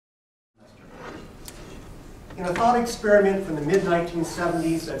In a thought experiment from the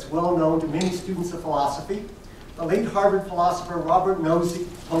mid-1970s that's well known to many students of philosophy, the late Harvard philosopher Robert Nozick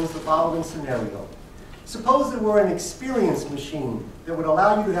posed the following scenario. Suppose there were an experience machine that would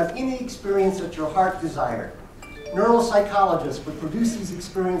allow you to have any experience that your heart desired. Neuropsychologists would produce these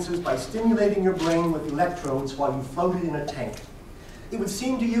experiences by stimulating your brain with electrodes while you floated in a tank. It would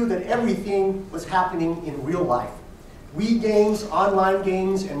seem to you that everything was happening in real life. Wii games, online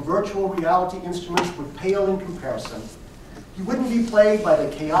games, and virtual reality instruments would pale in comparison. You wouldn't be plagued by the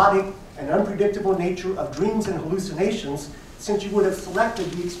chaotic and unpredictable nature of dreams and hallucinations, since you would have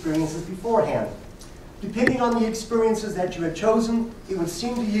selected the experiences beforehand. Depending on the experiences that you had chosen, it would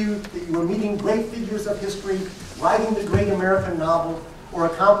seem to you that you were meeting great figures of history, writing the great American novel, or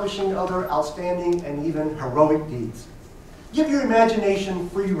accomplishing other outstanding and even heroic deeds. Give your imagination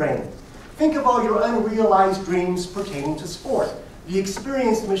free rein. Think of all your unrealized dreams pertaining to sport. The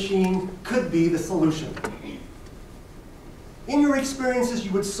experience machine could be the solution. In your experiences,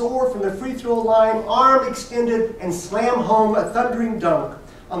 you would soar from the free throw line, arm extended, and slam home a thundering dunk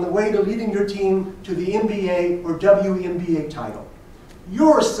on the way to leading your team to the NBA or WNBA title.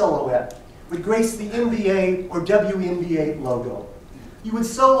 Your silhouette would grace the NBA or WNBA logo. You would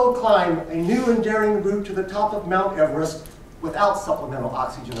solo climb a new and daring route to the top of Mount Everest, without supplemental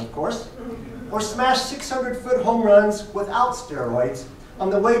oxygen, of course, or smash 600-foot home runs without steroids on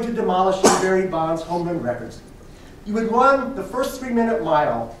the way to demolishing Barry Bonds' home run records. You would run the first 3-minute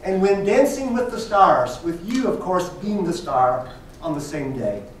mile and win Dancing with the Stars, with you, of course, being the star on the same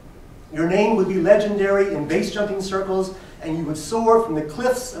day. Your name would be legendary in base jumping circles, and you would soar from the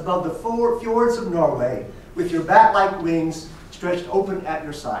cliffs above the fjords of Norway with your bat-like wings stretched open at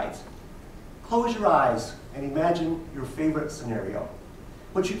your sides. Close your eyes and imagine your favorite scenario.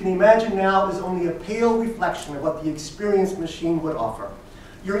 What you can imagine now is only a pale reflection of what the experience machine would offer.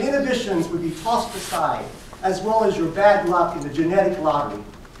 Your inhibitions would be tossed aside, as well as your bad luck in the genetic lottery,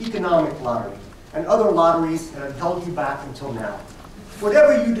 economic lottery, and other lotteries that have held you back until now.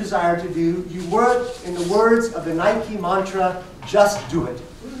 Whatever you desire to do, you would, in the words of the Nike mantra, just do it.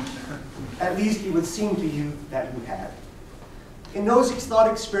 At least it would seem to you that you had. In Nozick's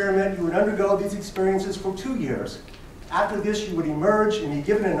thought experiment, you would undergo these experiences for 2 years. After this, you would emerge and be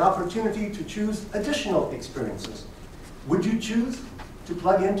given an opportunity to choose additional experiences. Would you choose to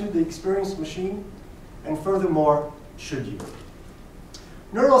plug into the experience machine? And furthermore, should you?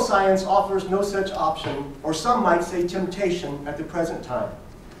 Neuroscience offers no such option, or some might say temptation, at the present time.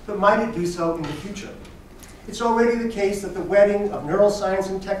 But might it do so in the future? It's already the case that the wedding of neuroscience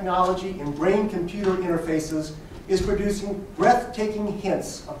and technology in brain-computer interfaces is producing breathtaking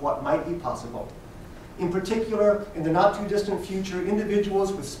hints of what might be possible. In particular, in the not-too-distant future,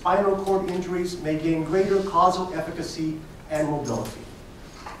 individuals with spinal cord injuries may gain greater causal efficacy and mobility.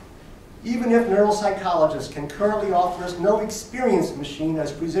 Even if neuropsychologists can currently offer us no experience machine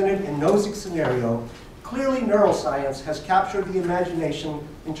as presented in Nozick's scenario, clearly neuroscience has captured the imagination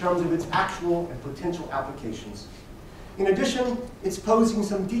in terms of its actual and potential applications. In addition, it's posing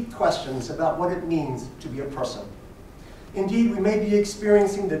some deep questions about what it means to be a person. Indeed, we may be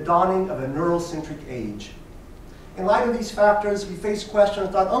experiencing the dawning of a neurocentric age. In light of these factors, we face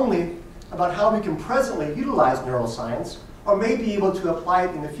questions not only about how we can presently utilize neuroscience, or may be able to apply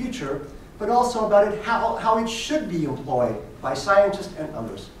it in the future, but also about how it should be employed by scientists and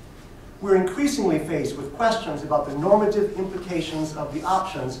others. We're increasingly faced with questions about the normative implications of the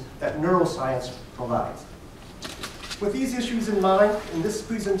options that neuroscience provides. With these issues in mind, in this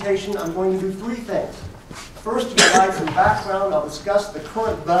presentation, I'm going to do 3 things. First, to provide some background, I'll discuss the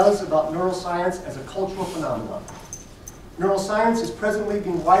current buzz about neuroscience as a cultural phenomenon. Neuroscience is presently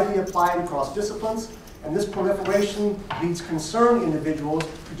being widely applied across disciplines, and this proliferation leads concerned individuals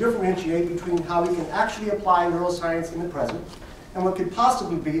to differentiate between how we can actually apply neuroscience in the present and what could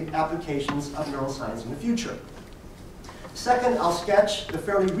possibly be applications of neuroscience in the future. Second, I'll sketch the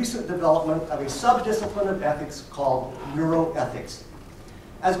fairly recent development of a subdiscipline of ethics called neuroethics.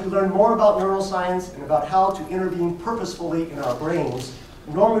 As we learn more about neuroscience and about how to intervene purposefully in our brains,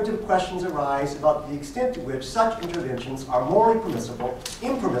 normative questions arise about the extent to which such interventions are morally permissible,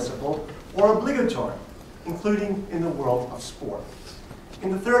 impermissible, or obligatory, including in the world of sport. In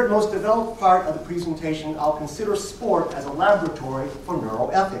the third most developed part of the presentation, I'll consider sport as a laboratory for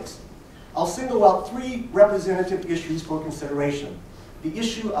neuroethics. I'll single out 3 representative issues for consideration: the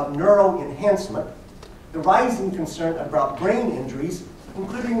issue of neuroenhancement, the rising concern about brain injuries,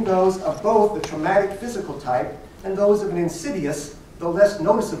 including those of both the traumatic physical type and those of an insidious, though less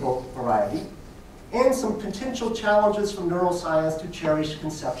noticeable, variety, and some potential challenges from neuroscience to cherished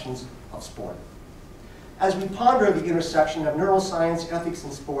conceptions of sport. As we ponder the intersection of neuroscience, ethics,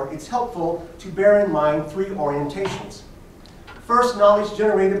 and sport, it's helpful to bear in mind three orientations. First, knowledge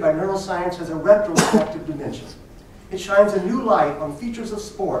generated by neuroscience has a retrospective dimension. It shines a new light on features of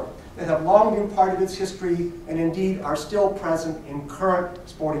sport that have long been part of its history and indeed are still present in current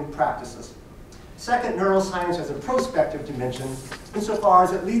sporting practices. Second, neuroscience has a prospective dimension insofar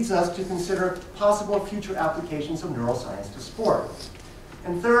as it leads us to consider possible future applications of neuroscience to sport.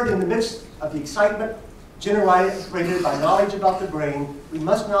 And third, in the midst of the excitement generated by knowledge about the brain, we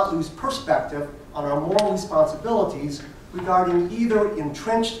must not lose perspective on our moral responsibilities regarding either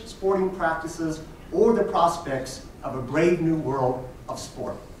entrenched sporting practices or the prospects of a brave new world of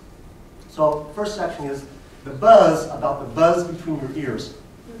sport. So the first section is the buzz about the buzz between your ears.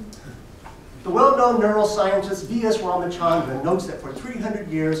 The well-known neuroscientist V.S. Ramachandran notes that for 300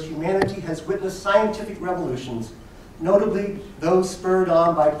 years, humanity has witnessed scientific revolutions, notably those spurred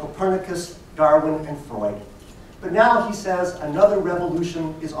on by Copernicus, Darwin, and Freud. But now, he says, another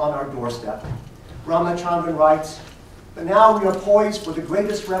revolution is on our doorstep. Ramachandran writes, but now we are poised for the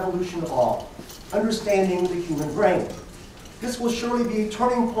greatest revolution of all, understanding the human brain. This will surely be a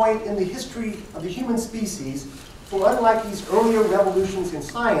turning point in the history of the human species, for unlike these earlier revolutions in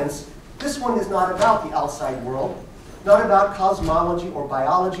science, this one is not about the outside world, not about cosmology or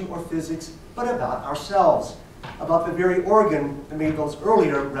biology or physics, but about ourselves, about the very organ that made those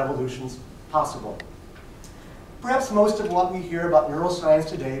earlier revolutions possible. Perhaps most of what we hear about neuroscience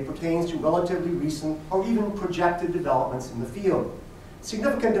today pertains to relatively recent or even projected developments in the field.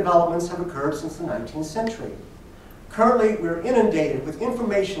 Significant developments have occurred since the 19th century. Currently, we're inundated with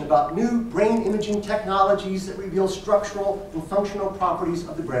information about new brain imaging technologies that reveal structural and functional properties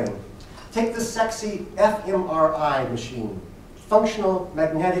of the brain. Take the sexy fMRI machine, functional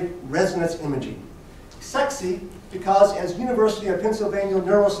magnetic resonance imaging. Sexy because, as University of Pennsylvania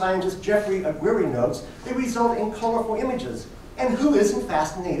neuroscientist Jeffrey Aguirre notes, they result in colorful images. And who isn't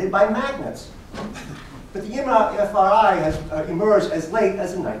fascinated by magnets? But the fMRI has emerged as late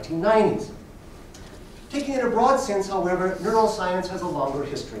as the 1990s. Taking it in a broad sense, however, neuroscience has a longer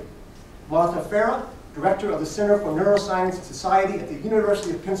history. Martha Farah, director of the Center for Neuroscience and Society at the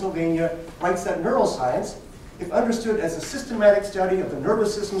University of Pennsylvania, writes that neuroscience, if understood as a systematic study of the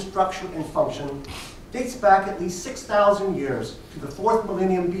nervous system structure and function, dates back at least 6,000 years to the 4th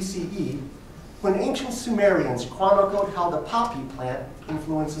millennium BCE, when ancient Sumerians chronicled how the poppy plant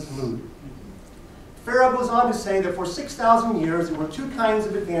influences mood. Farah goes on to say that for 6,000 years, there were two kinds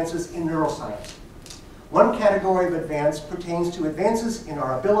of advances in neuroscience. One category of advance pertains to advances in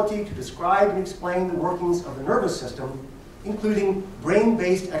our ability to describe and explain the workings of the nervous system, including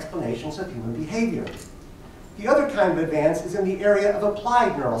brain-based explanations of human behavior. The other kind of advance is in the area of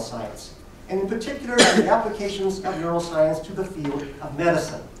applied neuroscience, and in particular the applications of neuroscience to the field of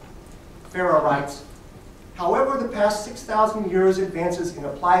medicine. Farah writes, however the past 6,000 years advances in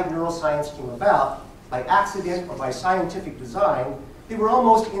applied neuroscience came about, by accident or by scientific design, they were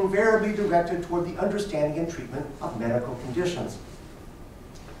almost invariably directed toward the understanding and treatment of medical conditions.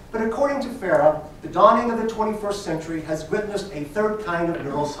 But according to Farah, the dawning of the 21st century has witnessed a third kind of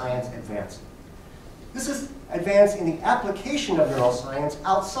neuroscience advance. This is advance in the application of neuroscience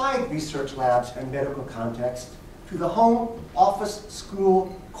outside research labs and medical context to the home, office,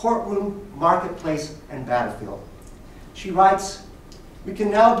 school, courtroom, marketplace, and battlefield. She writes, we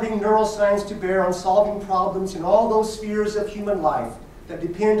can now bring neuroscience to bear on solving problems in all those spheres of human life that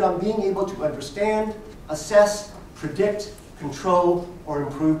depend on being able to understand, assess, predict, control, or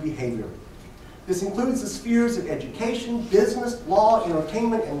improve behavior. This includes the spheres of education, business, law,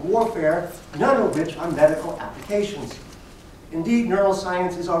 entertainment, and warfare, none of which are medical applications. Indeed,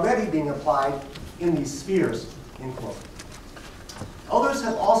 neuroscience is already being applied in these spheres, end quote. Others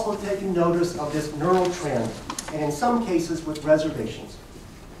have also taken notice of this neural trend, and in some cases with reservations.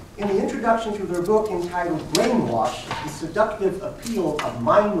 In the introduction to their book entitled Brainwash, The Seductive Appeal of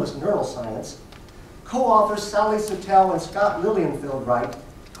Mindless Neuroscience, co-authors Sally Satel and Scott Lilienfeld write,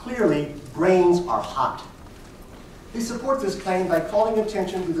 clearly, brains are hot. They support this claim by calling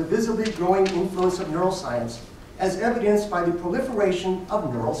attention to the visibly growing influence of neuroscience as evidenced by the proliferation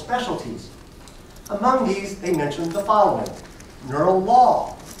of neural specialties. Among these, they mention the following: neural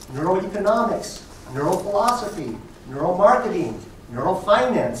law, neuroeconomics, neurophilosophy, neuromarketing,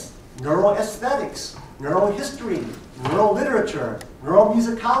 neurofinance, neuroaesthetics, neurohistory, neuroliterature,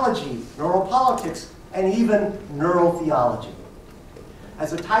 neuromusicology, neuropolitics, and even neurotheology. As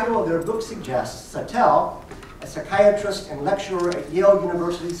the title of their book suggests, Satel, a psychiatrist and lecturer at Yale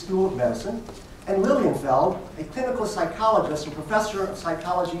University School of Medicine, and Lilienfeld, a clinical psychologist and professor of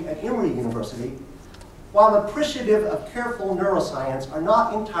psychology at Emory University, while appreciative of careful neuroscience, are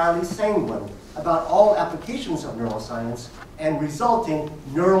not entirely sanguine about all applications of neuroscience and resulting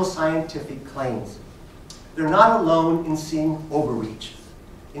neuroscientific claims. They're not alone in seeing overreach.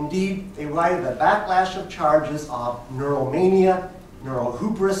 Indeed, they ride the backlash of charges of neuromania,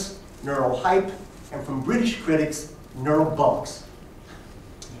 neurohubris, neurohype, and from British critics, neurobullocks.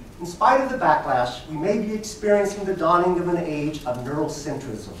 In spite of the backlash, we may be experiencing the dawning of an age of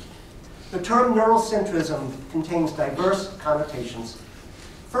neurocentrism. The term neurocentrism contains diverse connotations.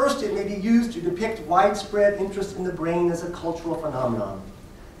 First, it may be used to depict widespread interest in the brain as a cultural phenomenon.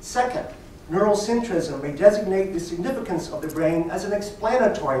 Second, neurocentrism may designate the significance of the brain as an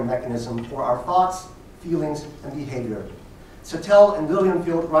explanatory mechanism for our thoughts, feelings, and behavior. Sattel and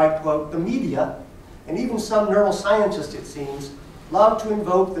Lilienfeld write, quote, "The media, and even some neuroscientists, it seems, love to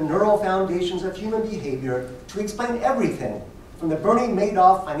invoke the neural foundations of human behavior to explain everything, from the Bernie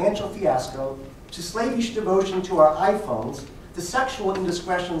Madoff financial fiasco to slavish devotion to our iPhones, the sexual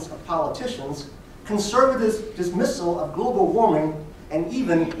indiscretions of politicians, conservative dismissal of global warming, and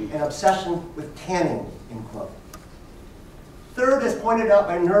even an obsession with tanning," end quote. Third, as pointed out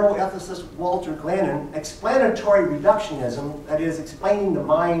by neuroethicist Walter Glannon, explanatory reductionism, that is, explaining the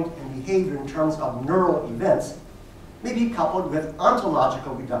mind and behavior in terms of neural events, may be coupled with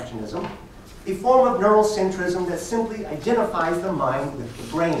ontological reductionism, a form of neurocentrism that simply identifies the mind with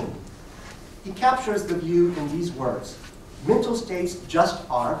the brain. He captures the view in these words: mental states just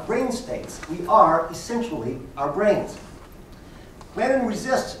are brain states. We are essentially our brains. Glannon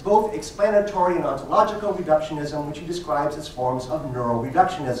resists both explanatory and ontological reductionism, which he describes as forms of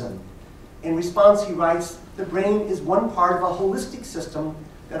neuroreductionism. In response, he writes, "The brain is one part of a holistic system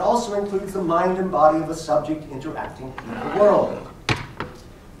that also includes the mind and body of a subject interacting with the world."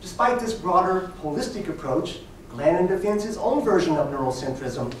 Despite this broader, holistic approach, Glannon defends his own version of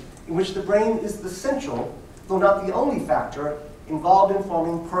neurocentrism, in which the brain is the central, though not the only factor, involved in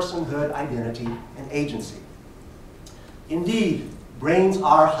forming personhood, identity, and agency. Indeed, brains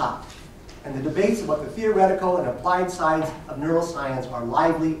are hot, and the debates about the theoretical and applied sides of neuroscience are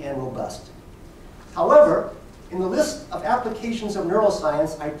lively and robust. However, in the list of applications of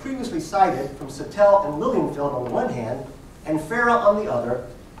neuroscience I previously cited from Sattel and Lilienfeld on the one hand, and Farah on the other,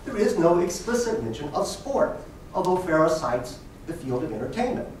 there is no explicit mention of sport, although Farah cites the field of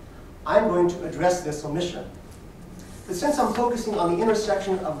entertainment. I'm going to address this omission. But since I'm focusing on the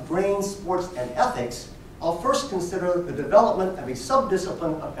intersection of brain, sports, and ethics, I'll first consider the development of a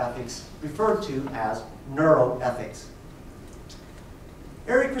subdiscipline of ethics referred to as neuroethics.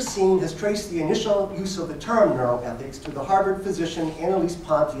 Eric Racine has traced the initial use of the term neuroethics to the Harvard physician Annalise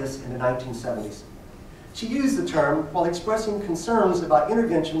Pontius in the 1970s. She used the term while expressing concerns about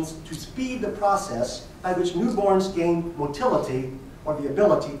interventions to speed the process by which newborns gain motility, or the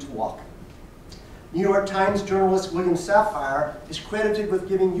ability to walk. New York Times journalist William Safire is credited with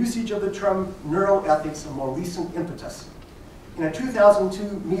giving usage of the term neuroethics a more recent impetus. In a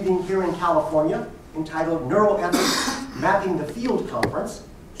 2002 meeting here in California, entitled Neuroethics Mapping the Field Conference,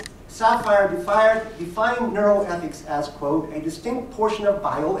 Safire defined neuroethics as, quote, "a distinct portion of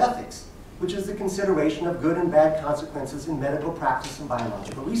bioethics, which is the consideration of good and bad consequences in medical practice and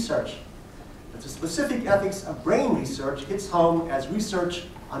biological research. But the specific ethics of brain research hits home as research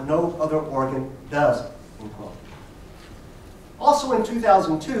on no other organ does," end quote. Also in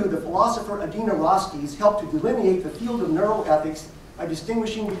 2002, the philosopher Adina Roskies helped to delineate the field of neuroethics by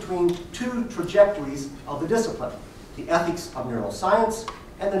distinguishing between two trajectories of the discipline, the ethics of neuroscience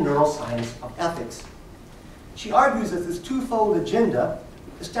and the neuroscience of ethics. She argues that this twofold agenda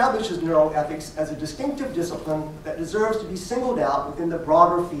establishes neuroethics as a distinctive discipline that deserves to be singled out within the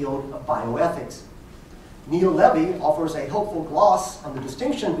broader field of bioethics. Neil Levy offers a helpful gloss on the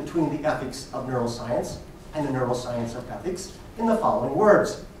distinction between the ethics of neuroscience and the neuroscience of ethics in the following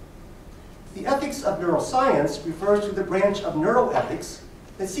words. The ethics of neuroscience refers to the branch of neuroethics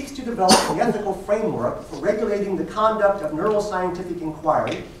that seeks to develop an ethical framework for regulating the conduct of neuroscientific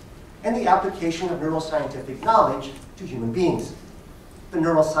inquiry and the application of neuroscientific knowledge to human beings. The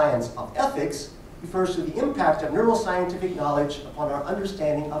neuroscience of ethics refers to the impact of neuroscientific knowledge upon our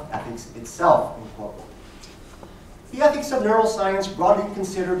understanding of ethics itself, end quote. The ethics of neuroscience, broadly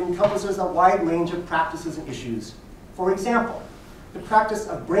considered, encompasses a wide range of practices and issues. For example, the practice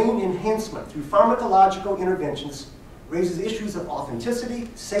of brain enhancement through pharmacological interventions raises issues of authenticity,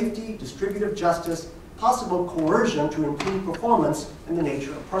 safety, distributive justice, possible coercion to improve performance, and the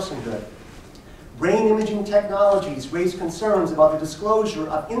nature of personhood. Brain imaging technologies raise concerns about the disclosure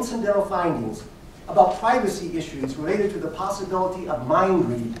of incidental findings, about privacy issues related to the possibility of mind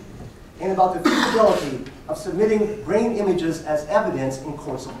reading, and about the feasibility of submitting brain images as evidence in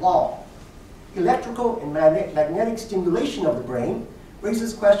courts of law. Electrical and magnetic stimulation of the brain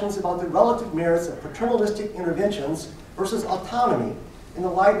raises questions about the relative merits of paternalistic interventions versus autonomy in the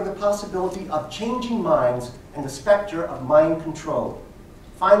light of the possibility of changing minds and the specter of mind control.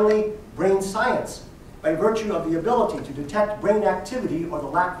 Finally, brain science, by virtue of the ability to detect brain activity or the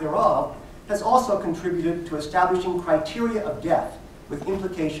lack thereof, has also contributed to establishing criteria of death with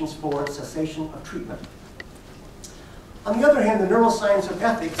implications for cessation of treatment. On the other hand, the neuroscience of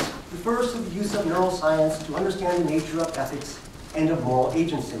ethics refers to the use of neuroscience to understand the nature of ethics and of moral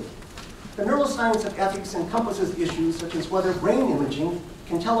agency. The neuroscience of ethics encompasses issues such as whether brain imaging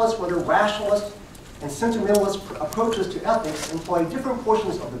can tell us whether rationalist and sentimentalist approaches to ethics employ different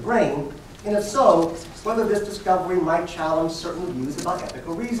portions of the brain, and if so, whether this discovery might challenge certain views about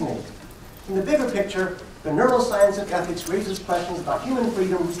ethical reasoning. In the bigger picture, the neuroscience of ethics raises questions about human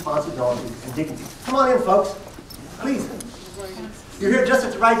freedom, responsibility, and dignity. Come on in, folks. Please. You're here just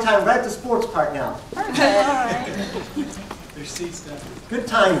at the right time, right at the sports part now. Perfect. All right. There's seats down. Good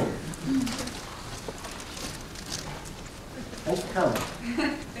timing. Thanks for coming.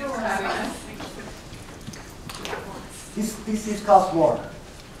 Thanks for having us. These seats cost more.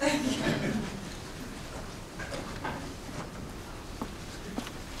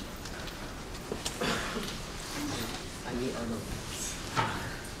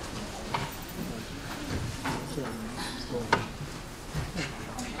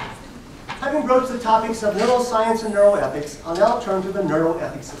 Having broached the topics of neuroscience and neuroethics, I'll now turn to the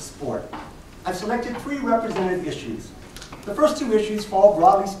neuroethics of sport. I've selected 3 representative issues. The first 2 issues fall,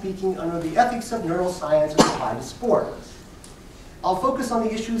 broadly speaking, under the ethics of neuroscience as applied to sport. I'll focus on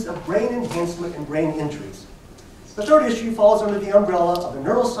the issues of brain enhancement and brain injuries. The third issue falls under the umbrella of the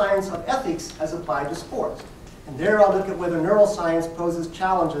neuroscience of ethics as applied to sport. And there I'll look at whether neuroscience poses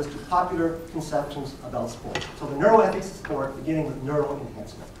challenges to popular conceptions about sport. So the neuroethics of sport, beginning with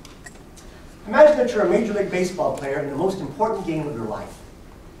neuroenhancement. Imagine that you're a Major League Baseball player in the most important game of your life.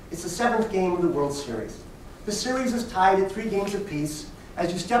 It's the 7th game of the World Series. The series is tied at 3 games apiece.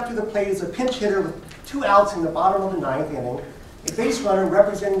 As you step to the plate as a pinch hitter with 2 outs in the bottom of the 9th inning, a base runner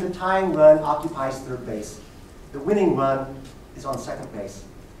representing the tying run occupies 3rd base. The winning run is on 2nd base.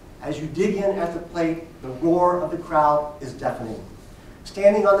 As you dig in at the plate, the roar of the crowd is deafening.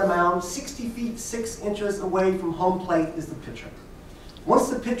 Standing on the mound, 60 feet 6 inches away from home plate is the pitcher. Once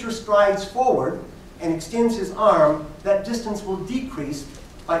the pitcher strides forward and extends his arm, that distance will decrease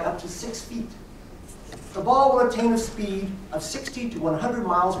by up to 6 feet. The ball will attain a speed of 60 to 100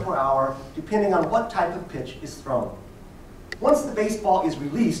 miles per hour, depending on what type of pitch is thrown. Once the baseball is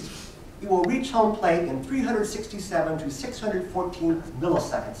released, it will reach home plate in 367 to 614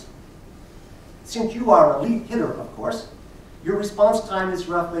 milliseconds. Since you are an elite hitter, of course, your response time is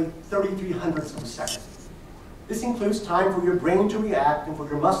roughly 33 hundredths of a second. This includes time for your brain to react and for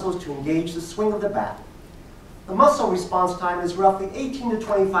your muscles to engage the swing of the bat. The muscle response time is roughly 18 to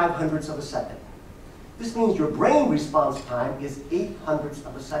 25 hundredths of a second. This means your brain response time is 8 hundredths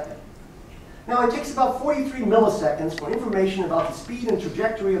of a second. Now, it takes about 43 milliseconds for information about the speed and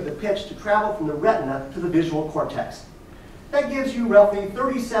trajectory of the pitch to travel from the retina to the visual cortex. That gives you roughly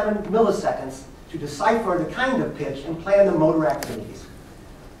 37 milliseconds to decipher the kind of pitch and plan the motor activities.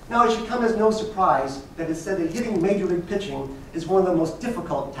 Now, it should come as no surprise that it's said that hitting Major League pitching is one of the most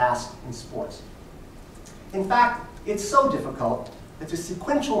difficult tasks in sports. In fact, it's so difficult that the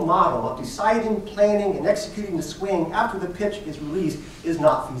sequential model of deciding, planning, and executing the swing after the pitch is released is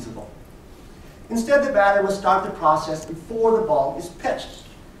not feasible. Instead, the batter must start the process before the ball is pitched.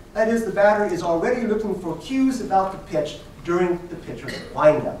 That is, the batter is already looking for cues about the pitch during the pitcher's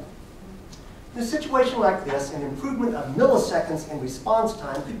windup. In a situation like this, an improvement of milliseconds in response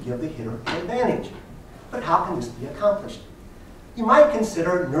time could give the hitter an advantage. But how can this be accomplished? You might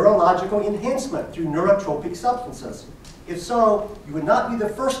consider neurological enhancement through neurotropic substances. If so, you would not be the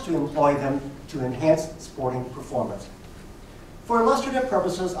first to employ them to enhance sporting performance. For illustrative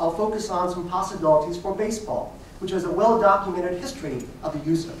purposes, I'll focus on some possibilities for baseball, which has a well-documented history of the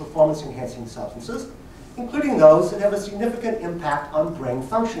use of performance-enhancing substances, including those that have a significant impact on brain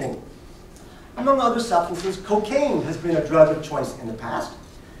functioning. Among other substances, cocaine has been a drug of choice in the past,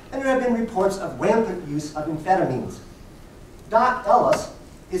 and there have been reports of rampant use of amphetamines. Doc Ellis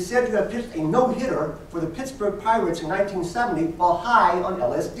is said to have pitched a no-hitter for the Pittsburgh Pirates in 1970 while high on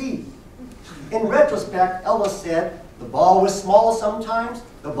LSD. In retrospect, Ellis said, "The ball was small sometimes,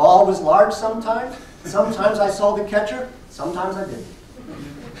 the ball was large sometimes, sometimes I saw the catcher, sometimes I didn't."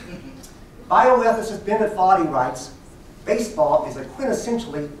 Bioethicist Bennett Foddy writes, "Baseball is a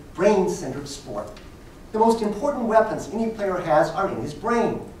quintessentially brain-centered sport. The most important weapons any player has are in his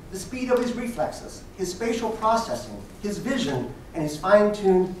brain, the speed of his reflexes, his spatial processing, his vision, and his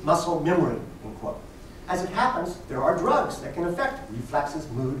fine-tuned muscle memory," end quote. As it happens, there are drugs that can affect reflexes,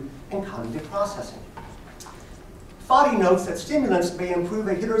 mood, and cognitive processing. Foddy notes that stimulants may improve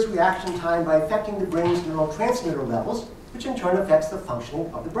a hitter's reaction time by affecting the brain's neurotransmitter levels, which in turn affects the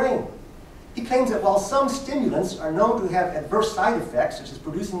functioning of the brain. He claims that while some stimulants are known to have adverse side effects, such as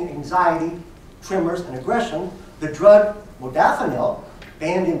producing anxiety, tremors, and aggression, the drug modafinil,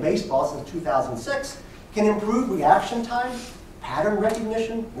 banned in baseball since 2006, can improve reaction time, pattern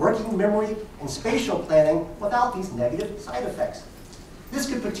recognition, working memory, and spatial planning without these negative side effects. This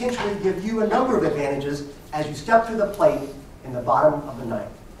could potentially give you a number of advantages as you step to the plate in the bottom of the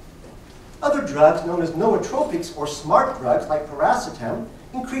ninth. Other drugs, known as nootropics or smart drugs like paracetam,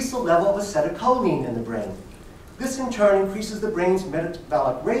 increase the level of acetylcholine in the brain. This in turn increases the brain's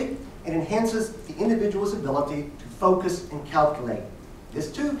metabolic rate and enhances the individual's ability to focus and calculate.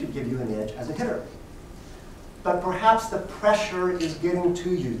 This too could give you an edge as a hitter. But perhaps the pressure is getting to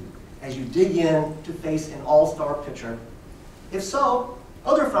you as you dig in to face an all-star pitcher. If so,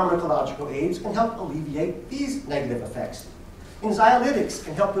 other pharmacological aids can help alleviate these negative effects. Anxiolytics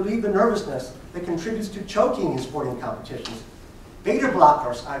can help relieve the nervousness that contributes to choking in sporting competitions. Beta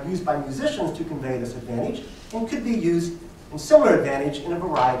blockers are used by musicians to convey this advantage and could be used in similar advantage in a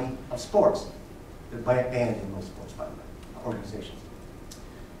variety of sports. They're banned in most sports, by the way, organizations.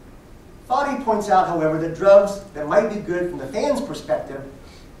 Foddy points out, however, that drugs that might be good from the fan's perspective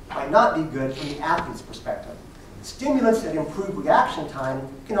might not be good from the athlete's perspective. Stimulants that improve reaction time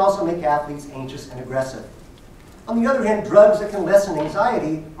can also make athletes anxious and aggressive. On the other hand, drugs that can lessen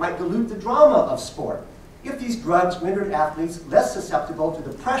anxiety might dilute the drama of sport if these drugs rendered athletes less susceptible to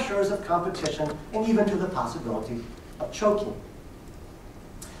the pressures of competition and even to the possibility of choking.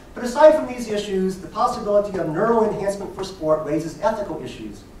 But aside from these issues, the possibility of neural enhancement for sport raises ethical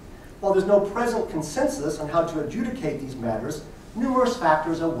issues. While there's no present consensus on how to adjudicate these matters, numerous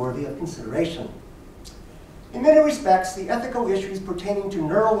factors are worthy of consideration. In many respects, the ethical issues pertaining to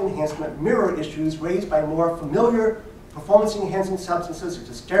neural enhancement mirror issues raised by more familiar performance-enhancing substances such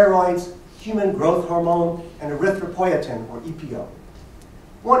as steroids, human growth hormone, and erythropoietin, or EPO.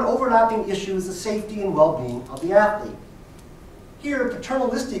 One overlapping issue is the safety and well-being of the athlete. Here,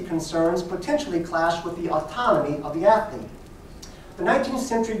 paternalistic concerns potentially clash with the autonomy of the athlete. The 19th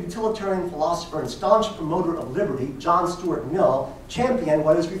century utilitarian philosopher and staunch promoter of liberty, John Stuart Mill, championed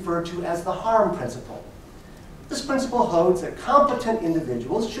what is referred to as the harm principle. This principle holds that competent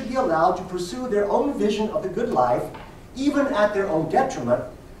individuals should be allowed to pursue their own vision of the good life, even at their own detriment,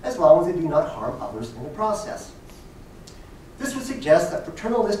 as long as they do not harm others in the process. This would suggest that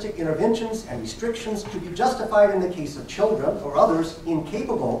paternalistic interventions and restrictions could be justified in the case of children or others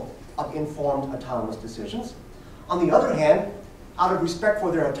incapable of informed autonomous decisions. On the other hand, out of respect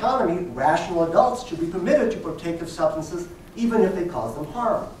for their autonomy, rational adults should be permitted to partake of substances even if they cause them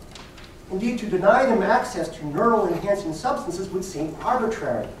harm. Indeed, to deny them access to neural-enhancing substances would seem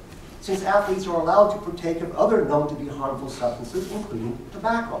arbitrary, since athletes are allowed to partake of other known to be harmful substances, including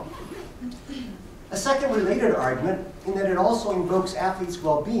tobacco. A second related argument, in that it also invokes athletes'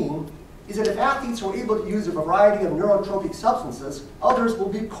 well-being, is that if athletes are able to use a variety of neurotropic substances, others will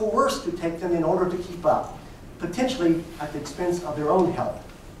be coerced to take them in order to keep up, potentially at the expense of their own health.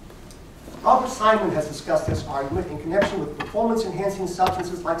 Robert Simon has discussed this argument in connection with performance-enhancing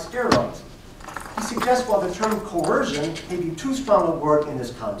substances like steroids. He suggests while the term coercion may be too strong a word in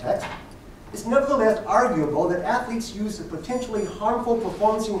this context, it's nevertheless arguable that athletes' use of potentially harmful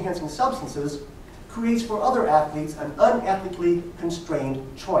performance-enhancing substances creates for other athletes an unethically constrained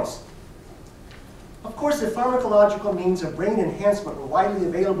choice. Of course, if pharmacological means of brain enhancement were widely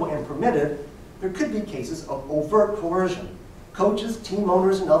available and permitted, there could be cases of overt coercion. Coaches, team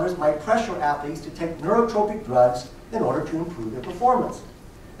owners, and others might pressure athletes to take neurotropic drugs in order to improve their performance.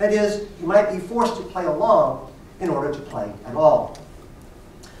 That is, you might be forced to play along in order to play at all.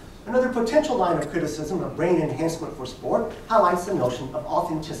 Another potential line of criticism of brain enhancement for sport highlights the notion of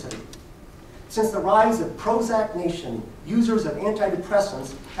authenticity. Since the rise of Prozac Nation, users of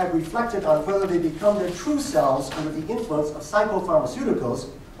antidepressants have reflected on whether they become their true selves under the influence of psychopharmaceuticals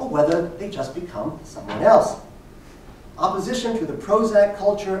or whether they just become someone else. Opposition to the Prozac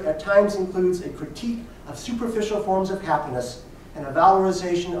culture at times includes a critique of superficial forms of happiness and a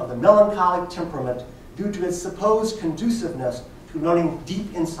valorization of the melancholic temperament due to its supposed conduciveness to learning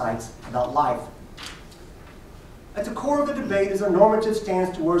deep insights about life. At the core of the debate is a normative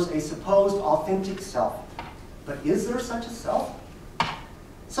stance towards a supposed authentic self. But is there such a self?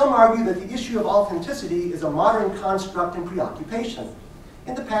 Some argue that the issue of authenticity is a modern construct and preoccupation.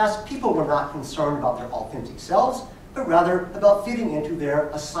 In the past, people were not concerned about their authentic selves, but rather about fitting into their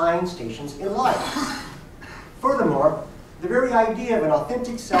assigned stations in life. Furthermore, The very idea of an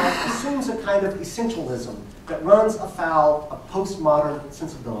authentic self assumes a kind of essentialism that runs afoul of postmodern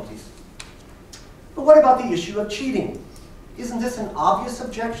sensibilities. But what about the issue of cheating? Isn't this an obvious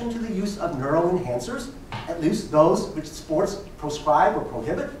objection to the use of neuroenhancers, at least those which sports proscribe or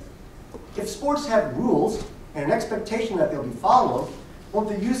prohibit? If sports have rules and an expectation that they'll be followed, won't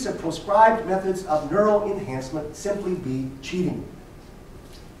the use of proscribed methods of neuroenhancement simply be cheating?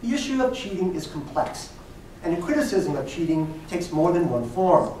 The issue of cheating is complex, and the criticism of cheating takes more than one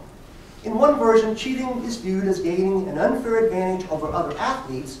form. In one version, cheating is viewed as gaining an unfair advantage over other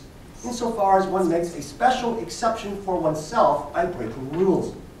athletes insofar as one makes a special exception for oneself by breaking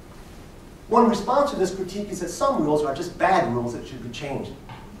rules. One response to this critique is that some rules are just bad rules that should be changed.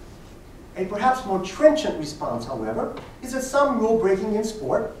 A perhaps more trenchant response, however, is that some rule breaking in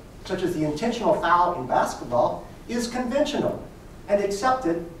sport, such as the intentional foul in basketball, is conventional and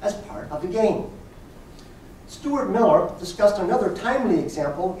accepted as part of the game. Stuart Miller discussed another timely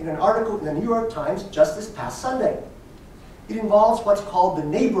example in an article in the New York Times just this past Sunday. It involves what's called the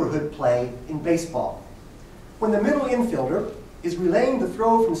neighborhood play in baseball. When the middle infielder is relaying the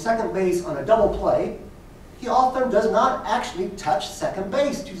throw from second base on a double play, he often does not actually touch second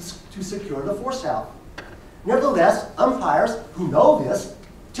base to secure the force out. Nevertheless, umpires who know this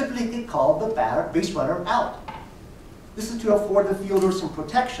typically call the base runner out. This is to afford the fielder some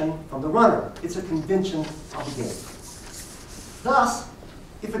protection from the runner. It's a convention of the game. Thus,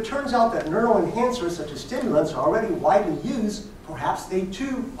 if it turns out that neuroenhancers such as stimulants are already widely used, perhaps they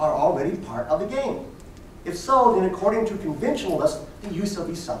too are already part of the game. If so, then according to conventionalists, the use of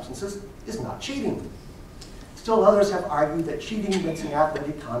these substances is not cheating. Still others have argued that cheating makes an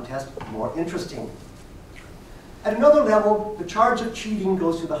athletic contest more interesting. At another level, the charge of cheating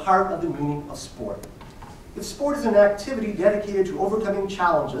goes to the heart of the meaning of sport. If sport is an activity dedicated to overcoming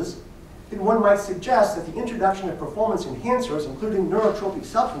challenges, then one might suggest that the introduction of performance enhancers, including neurotropic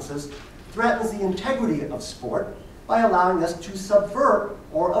substances, threatens the integrity of sport by allowing us to subvert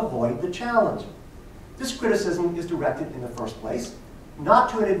or avoid the challenge. This criticism is directed in the first place, not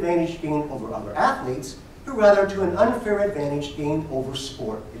to an advantage gained over other athletes, but rather to an unfair advantage gained over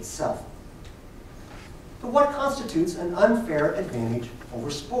sport itself. But what constitutes an unfair advantage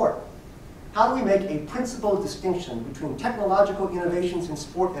over sport? How do we make a principled distinction between technological innovations in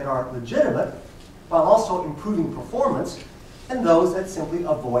sport that are legitimate, while also improving performance, and those that simply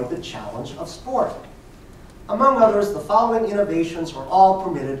avoid the challenge of sport? Among others, the following innovations are all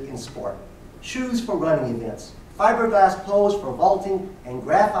permitted in sport: shoes for running events, fiberglass poles for vaulting, and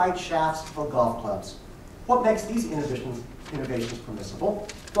graphite shafts for golf clubs. What makes these innovations permissible,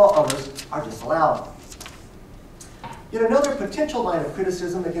 while others are disallowed? Yet another potential line of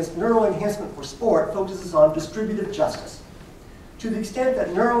criticism against neuroenhancement for sport focuses on distributive justice. To the extent that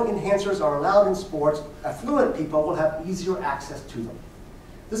neuroenhancers are allowed in sports, affluent people will have easier access to them.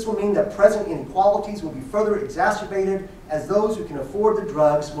 This will mean that present inequalities will be further exacerbated, as those who can afford the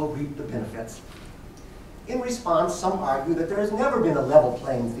drugs will reap the benefits. In response, some argue that there has never been a level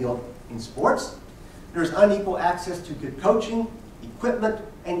playing field in sports. There's unequal access to good coaching, equipment,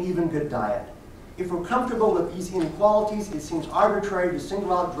 and even good diet. If we're comfortable with these inequalities, it seems arbitrary to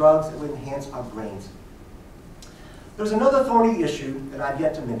single out drugs that would enhance our brains. There's another thorny issue that I've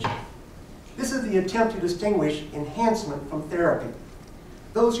yet to mention. This is the attempt to distinguish enhancement from therapy.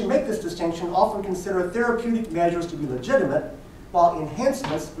 Those who make this distinction often consider therapeutic measures to be legitimate, while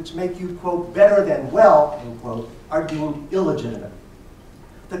enhancements, which make you, quote, better than well, end quote, are deemed illegitimate.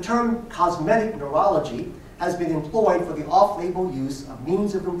 The term cosmetic neurology has been employed for the off-label use of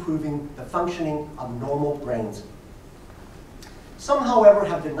means of improving the functioning of normal brains. Some, however,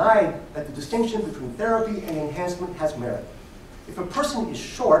 have denied that the distinction between therapy and enhancement has merit. If a person is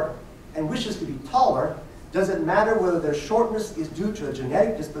short and wishes to be taller, does it matter whether their shortness is due to a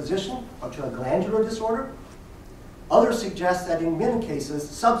genetic disposition or to a glandular disorder? Others suggest that in many cases,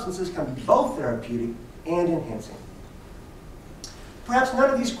 substances can be both therapeutic and enhancing. Perhaps none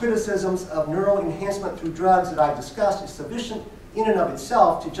of these criticisms of neuroenhancement through drugs that I've discussed is sufficient in and of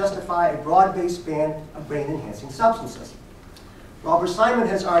itself to justify a broad-based ban of brain-enhancing substances. Robert Simon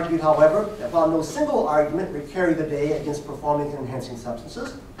has argued, however, that while no single argument may carry the day against performance-enhancing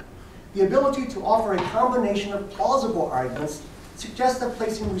substances, the ability to offer a combination of plausible arguments suggests that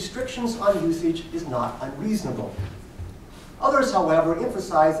placing restrictions on usage is not unreasonable. Others, however,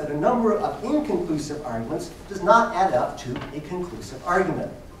 emphasize that a number of inconclusive arguments does not add up to a conclusive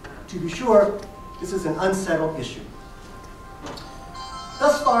argument. To be sure, this is an unsettled issue.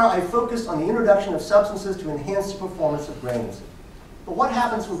 Thus far, I've focused on the introduction of substances to enhance the performance of brains. But what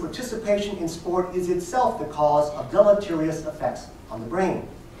happens when participation in sport is itself the cause of deleterious effects on the brain?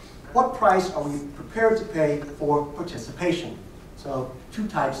 What price are we prepared to pay for participation? So, two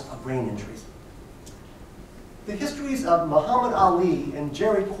types of brain injuries. The histories of Muhammad Ali and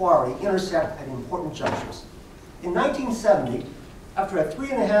Jerry Quarry intersect at important junctures. In 1970, after a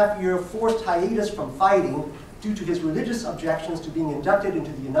 3.5-year forced hiatus from fighting due to his religious objections to being inducted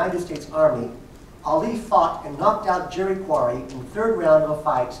into the United States Army, Ali fought and knocked out Jerry Quarry in the third round of a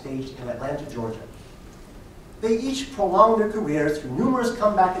fight staged in Atlanta, Georgia. They each prolonged their careers through numerous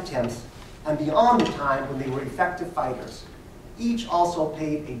comeback attempts and beyond the time when they were effective fighters. Each also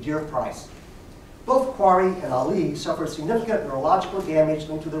paid a dear price. Both Quarry and Ali suffered significant neurological damage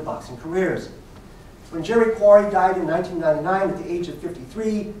linked to their boxing careers. When Jerry Quarry died in 1999 at the age of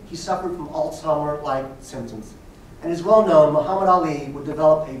 53, he suffered from Alzheimer-like symptoms. And it is well known Muhammad Ali would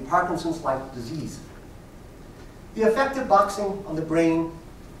develop a Parkinson's-like disease. The effect of boxing on the brain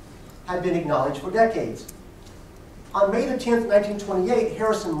had been acknowledged for decades. On May 10, 1928,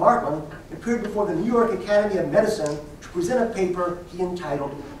 Harrison Martland appeared before the New York Academy of Medicine to present a paper he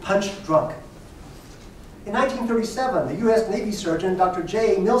entitled Punch Drunk. In 1937, the U.S. Navy surgeon Dr.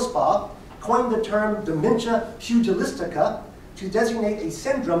 J. Millspaugh coined the term dementia pugilistica to designate a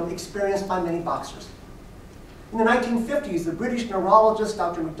syndrome experienced by many boxers. In the 1950s, the British neurologist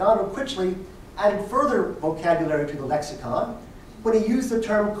Dr. MacDonald Critchley added further vocabulary to the lexicon when he used the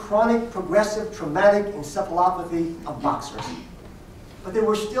term chronic progressive traumatic encephalopathy of boxers. But there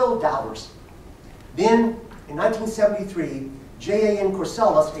were still doubters. Then, in 1973, J.A.N.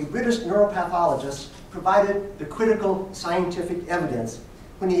 Corsellis, a British neuropathologist, provided the critical scientific evidence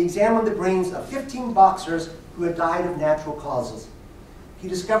when he examined the brains of 15 boxers who had died of natural causes. He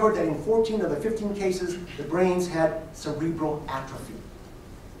discovered that in 14 of the 15 cases, the brains had cerebral atrophy.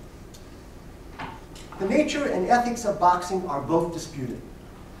 The nature and ethics of boxing are both disputed.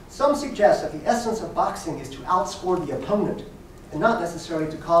 Some suggest that the essence of boxing is to outscore the opponent and not necessarily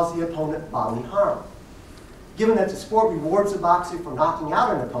to cause the opponent bodily harm. Given that the sport rewards the boxer for knocking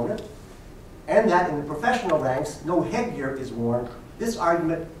out an opponent, and that in the professional ranks no headgear is worn, this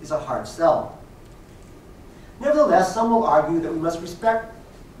argument is a hard sell. Nevertheless, some will argue that we must respect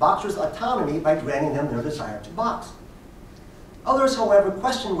boxers' autonomy by granting them their desire to box. Others, however,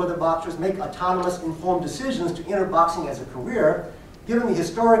 question whether boxers make autonomous, informed decisions to enter boxing as a career, given the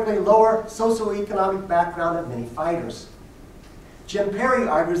historically lower socioeconomic background of many fighters. Jim Perry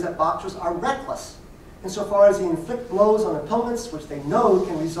argues that boxers are reckless insofar as they inflict blows on opponents which they know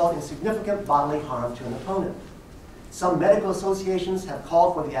can result in significant bodily harm to an opponent. Some medical associations have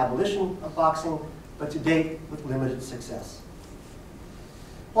called for the abolition of boxing, but to date with limited success.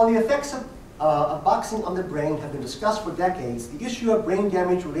 While the effects of boxing on the brain have been discussed for decades, the issue of brain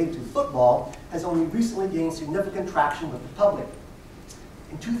damage related to football has only recently gained significant traction with the public.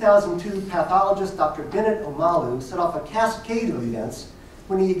 In 2002, pathologist Dr. Bennett Omalu set off a cascade of events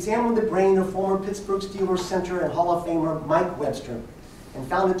when he examined the brain of former Pittsburgh Steelers center and Hall of Famer Mike Webster and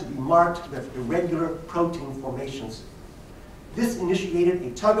found it to be marked with irregular protein formations. This initiated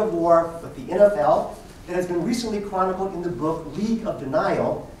a tug-of-war with the NFL that has been recently chronicled in the book League of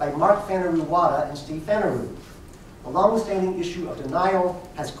Denial by Mark Fainaru-Wada and Steve Fainaru. The long-standing issue of denial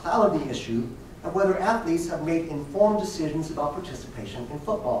has clouded the issue of whether athletes have made informed decisions about participation in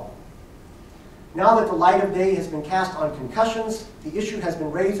football. Now that the light of day has been cast on concussions, the issue has been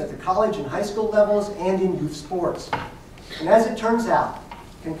raised at the college and high school levels and in youth sports. And as it turns out,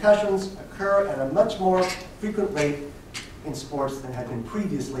 concussions occur at a much more frequent rate in sports than had been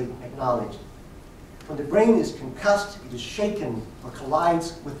previously acknowledged. When the brain is concussed, it is shaken or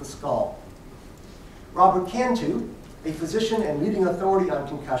collides with the skull. Robert Cantu, a physician and leading authority on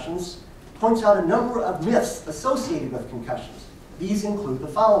concussions, points out a number of myths associated with concussions. These include the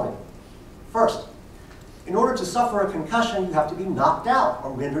following. First, in order to suffer a concussion, you have to be knocked out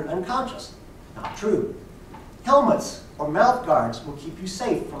or rendered unconscious. Not true. Helmets or mouth guards will keep you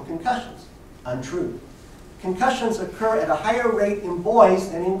safe from concussions. Untrue. Concussions occur at a higher rate in boys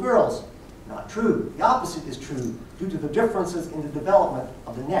than in girls. Not true. The opposite is true due to the differences in the development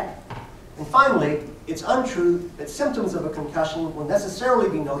of the neck. And finally, it's untrue that symptoms of a concussion will necessarily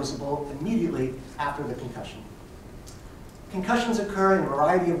be noticeable immediately after the concussion. Concussions occur in a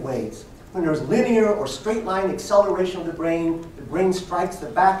variety of ways. When there's linear or straight line acceleration of the brain strikes the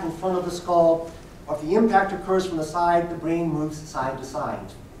back and front of the skull, or if the impact occurs from the side, the brain moves side to side,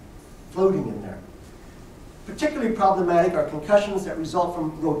 floating in there. Particularly problematic are concussions that result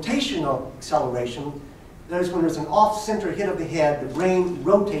from rotational acceleration. That is, when there's an off-center hit of the head, the brain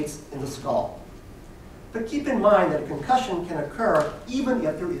rotates in the skull. But keep in mind that a concussion can occur even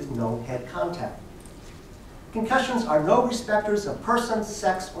if there is no head contact. Concussions are no respecters of person,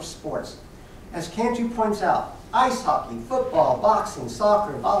 sex, or sports. As Cantu points out, ice hockey, football, boxing,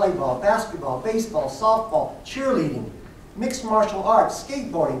 soccer, volleyball, basketball, baseball, softball, cheerleading, mixed martial arts,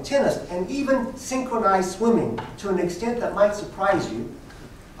 skateboarding, tennis, and even synchronized swimming, to an extent that might surprise you,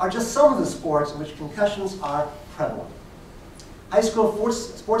 are just some of the sports in which concussions are prevalent. High school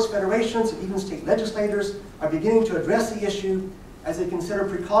sports federations and even state legislators are beginning to address the issue as they consider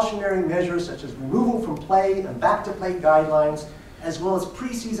precautionary measures such as removal from play and back-to-play guidelines, as well as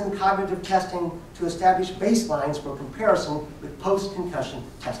preseason cognitive testing to establish baselines for comparison with post-concussion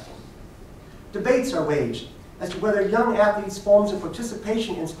testing. Debates are waged as to whether young athletes' forms of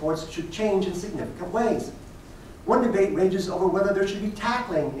participation in sports should change in significant ways. One debate rages over whether there should be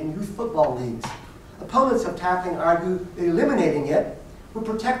tackling in youth football leagues. Opponents of tackling argue that eliminating it would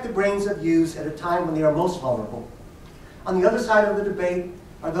protect the brains of youths at a time when they are most vulnerable. On the other side of the debate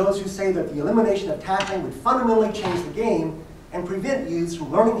are those who say that the elimination of tackling would fundamentally change the game and prevent youths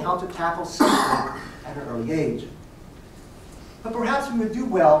from learning how to tackle safely at an early age. But perhaps we would do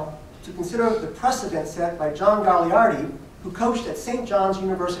well to consider the precedent set by John Gagliardi, who coached at St. John's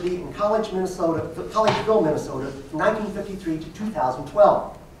University in Collegeville, Minnesota, from 1953 to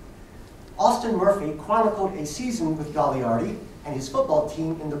 2012. Austin Murphy chronicled a season with Gagliardi and his football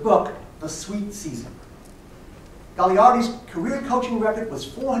team in the book, The Sweet Season. Gagliardi's career coaching record was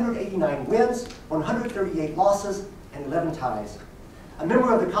 489 wins, 138 losses, and 11 ties. A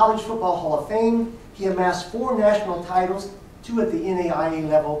member of the College Football Hall of Fame, he amassed 4 national titles, 2 at the NAIA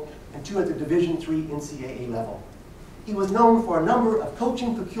level and 2 at the Division III NCAA level. He was known for a number of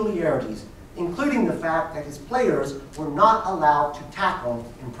coaching peculiarities, including the fact that his players were not allowed to tackle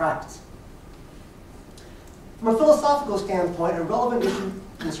in practice. From a philosophical standpoint, a relevant issue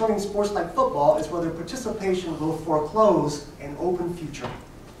concerning sports like football is whether participation will foreclose an open future.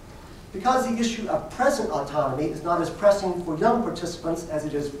 Because the issue of present autonomy is not as pressing for young participants as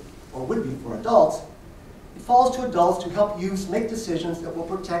it is or would be for adults, it falls to adults to help youths make decisions that will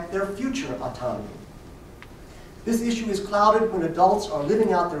protect their future autonomy. This issue is clouded when adults are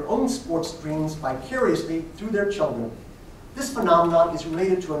living out their own sports dreams vicariously through their children. This phenomenon is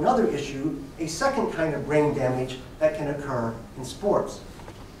related to another issue, a second kind of brain damage that can occur in sports.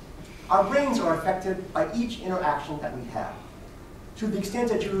 Our brains are affected by each interaction that we have. To the extent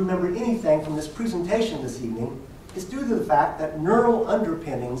that you remember anything from this presentation this evening, it's due to the fact that neural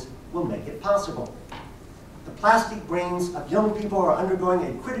underpinnings will make it possible. The plastic brains of young people are undergoing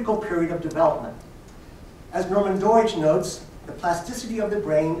a critical period of development. As Norman Deutsch notes, the plasticity of the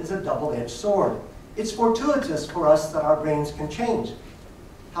brain is a double-edged sword. It's fortuitous for us that our brains can change.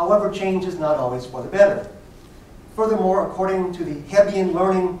 However, change is not always for the better. Furthermore, according to the Hebbian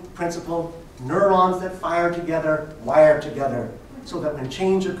learning principle, neurons that fire together wire together, so that when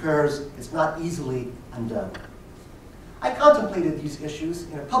change occurs, it's not easily undone. I contemplated these issues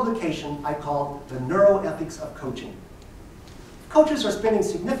in a publication I called The Neuroethics of Coaching. Coaches are spending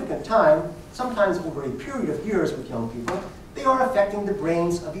significant time, sometimes over a period of years with young people. They are affecting the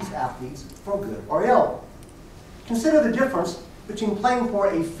brains of these athletes for good or ill. Consider the difference between playing for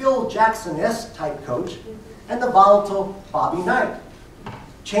a Phil Jackson-esque type coach and the volatile Bobby Knight.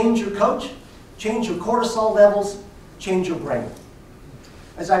 Change your coach, change your cortisol levels, change your brain.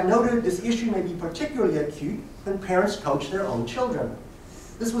 As I've noted, this issue may be particularly acute when parents coach their own children.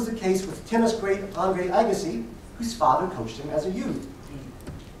 This was the case with tennis great Andre Agassi, whose father coached him as a youth.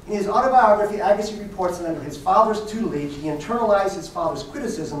 In his autobiography, Agassi reports that under his father's tutelage, he internalized his father's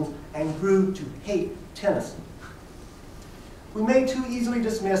criticisms and grew to hate tennis. We may too easily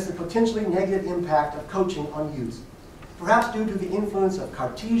dismiss the potentially negative impact of coaching on youth. Perhaps due to the influence of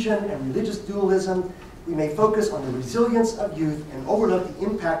Cartesian and religious dualism, we may focus on the resilience of youth and overlook the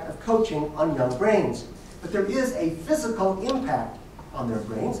impact of coaching on young brains. But there is a physical impact on their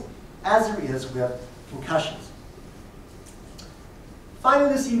brains, as there is with concussions.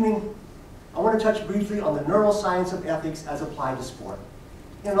 Finally this evening, I want to touch briefly on the neuroscience of ethics as applied to sport.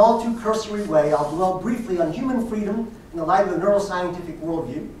 In an all too cursory way, I'll dwell briefly on human freedom in the light of the neuroscientific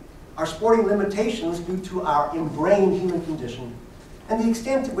worldview, our sporting limitations due to our ingrained human condition, and the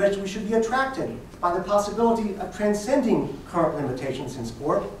extent to which we should be attracted by the possibility of transcending current limitations in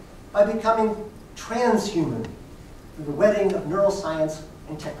sport by becoming transhuman through the wedding of neuroscience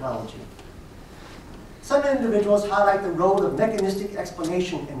and technology. Some individuals highlight the role of mechanistic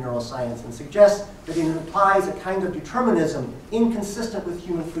explanation in neuroscience and suggest that it implies a kind of determinism inconsistent with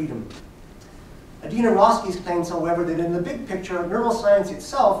human freedom. Adina Roski's claims, however, that in the big picture, neuroscience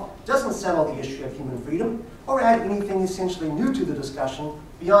itself doesn't settle the issue of human freedom or add anything essentially new to the discussion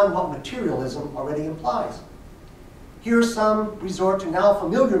beyond what materialism already implies. Here some resort to now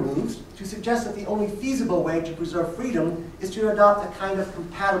familiar moves to suggest that the only feasible way to preserve freedom is to adopt a kind of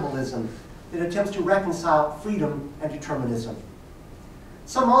compatibilism, that attempts to reconcile freedom and determinism.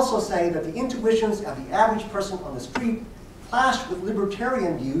 Some also say that the intuitions of the average person on the street clash with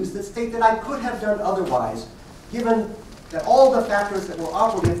libertarian views that state that I could have done otherwise, given that all the factors that were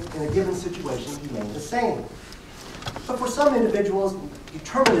operative in a given situation remain the same. But for some individuals,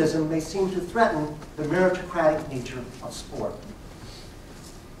 determinism may seem to threaten the meritocratic nature of sport.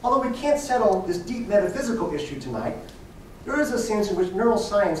 Although we can't settle this deep metaphysical issue tonight, there is a sense in which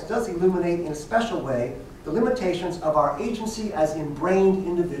neuroscience does illuminate in a special way the limitations of our agency as inbrained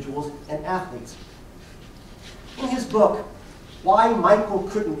individuals and athletes. In his book, Why Michael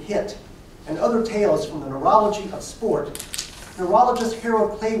Couldn't Hit, and Other Tales from the Neurology of Sport, neurologist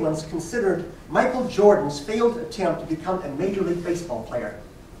Harold Cleveland considered Michael Jordan's failed attempt to become a Major League Baseball player.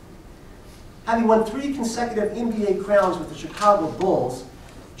 Having won 3 consecutive NBA crowns with the Chicago Bulls,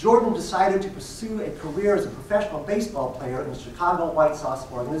 Jordan decided to pursue a career as a professional baseball player in the Chicago White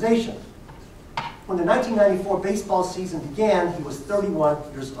Sox organization. When the 1994 baseball season began, he was 31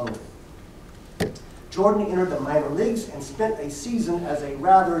 years old. Jordan entered the minor leagues and spent a season as a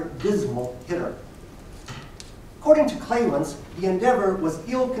rather dismal hitter. According to Cleveland, the endeavor was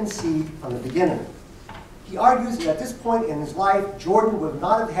ill-conceived from the beginning. He argues that at this point in his life, Jordan would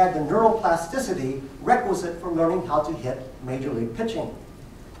not have had the neuroplasticity requisite for learning how to hit major league pitching.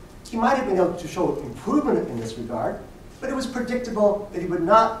 He might have been able to show improvement in this regard, but it was predictable that he would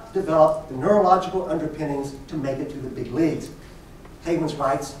not develop the neurological underpinnings to make it to the big leagues. Cleveland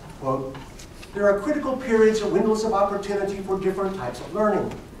writes, quote, "There are critical periods or windows of opportunity for different types of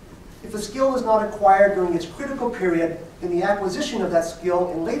learning. If a skill is not acquired during its critical period, then the acquisition of that skill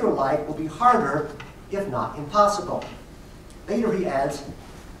in later life will be harder, if not impossible." Later he adds,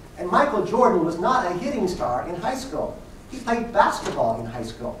 "And Michael Jordan was not a hitting star in high school. He played basketball in high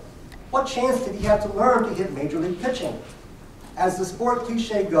school. What chance did he have to learn to hit major league pitching? As the sport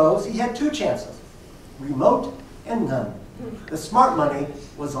cliche goes, he had 2 chances, remote and none. The smart money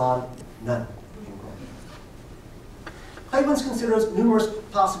was on none." Cleveland considers numerous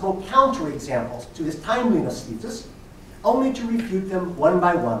possible counterexamples to his timeliness thesis, only to refute them one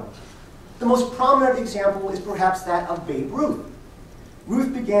by one. The most prominent example is perhaps that of Babe Ruth.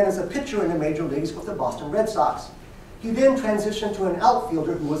 Ruth began as a pitcher in the major leagues with the Boston Red Sox. He then transitioned to an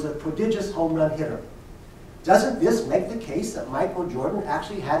outfielder who was a prodigious home run hitter. Doesn't this make the case that Michael Jordan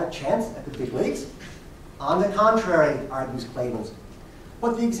actually had a chance at the big leagues? On the contrary, argues Cleveland.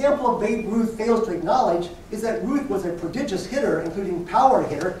 What the example of Babe Ruth fails to acknowledge is that Ruth was a prodigious hitter, including power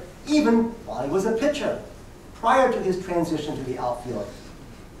hitter, even while he was a pitcher, prior to his transition to the outfield.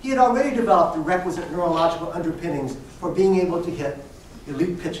 He had already developed the requisite neurological underpinnings for being able to hit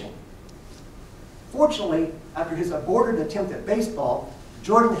elite pitching. Fortunately, after his aborted attempt at baseball,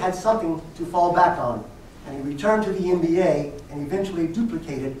 Jordan had something to fall back on, and he returned to the NBA and eventually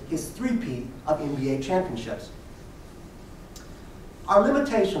duplicated his 3-peat of NBA championships. Our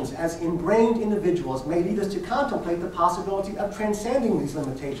limitations as ingrained individuals may lead us to contemplate the possibility of transcending these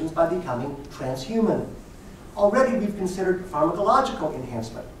limitations by becoming transhuman. Already we've considered pharmacological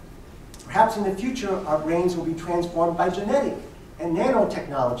enhancement. Perhaps in the future our brains will be transformed by genetic and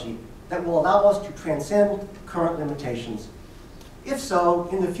nanotechnology that will allow us to transcend current limitations. If so,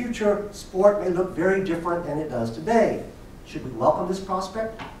 in the future, sport may look very different than it does today. Should we welcome this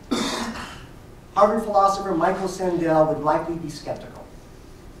prospect? Harvard philosopher Michael Sandel would likely be skeptical.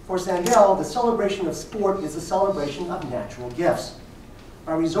 For Sandel, the celebration of sport is a celebration of natural gifts.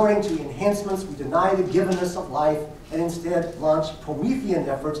 By resorting to enhancements, we deny the givenness of life and instead launch Promethean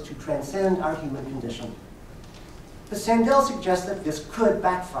efforts to transcend our human condition. But Sandel suggests that this could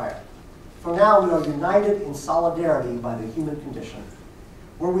backfire. For now, we are united in solidarity by the human condition.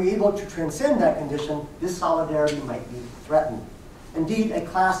 Were we able to transcend that condition, this solidarity might be threatened. Indeed, a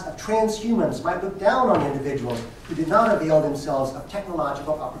class of transhumans might look down on individuals who did not avail themselves of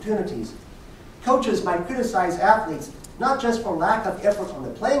technological opportunities. Coaches might criticize athletes not just for lack of effort on the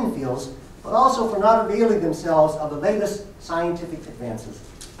playing fields, but also for not availing themselves of the latest scientific advances.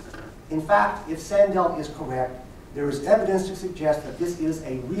 In fact, if Sandel is correct, there is evidence to suggest that this is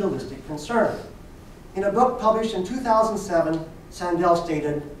a realistic concern. In a book published in 2007, Sandel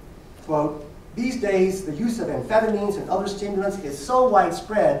stated, quote, "These days, the use of amphetamines and other stimulants is so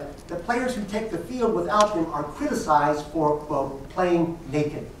widespread that players who take the field without them are criticized for, quote, playing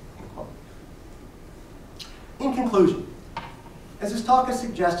naked." Unquote. In conclusion, as this talk has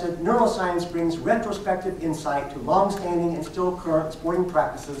suggested, neuroscience brings retrospective insight to long-standing and still current sporting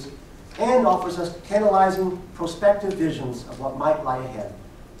practices and offers us tantalizing prospective visions of what might lie ahead.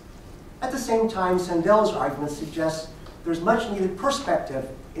 At the same time, Sandel's argument suggests there's much needed perspective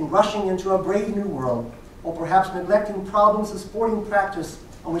in rushing into a brave new world, or perhaps neglecting problems of sporting practice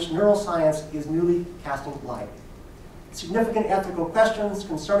on which neuroscience is newly casting light. Significant ethical questions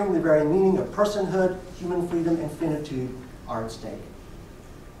concerning the very meaning of personhood, human freedom, and finitude are at stake.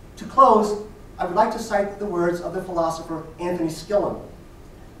 To close, I would like to cite the words of the philosopher Anthony Skillen.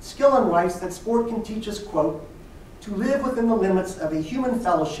 Skillen writes that sport can teach us, quote, to live within the limits of a human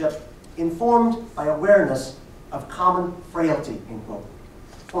fellowship informed by awareness of common frailty, end quote.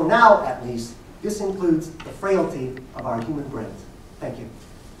 For now, at least, this includes the frailty of our human brains. Thank you.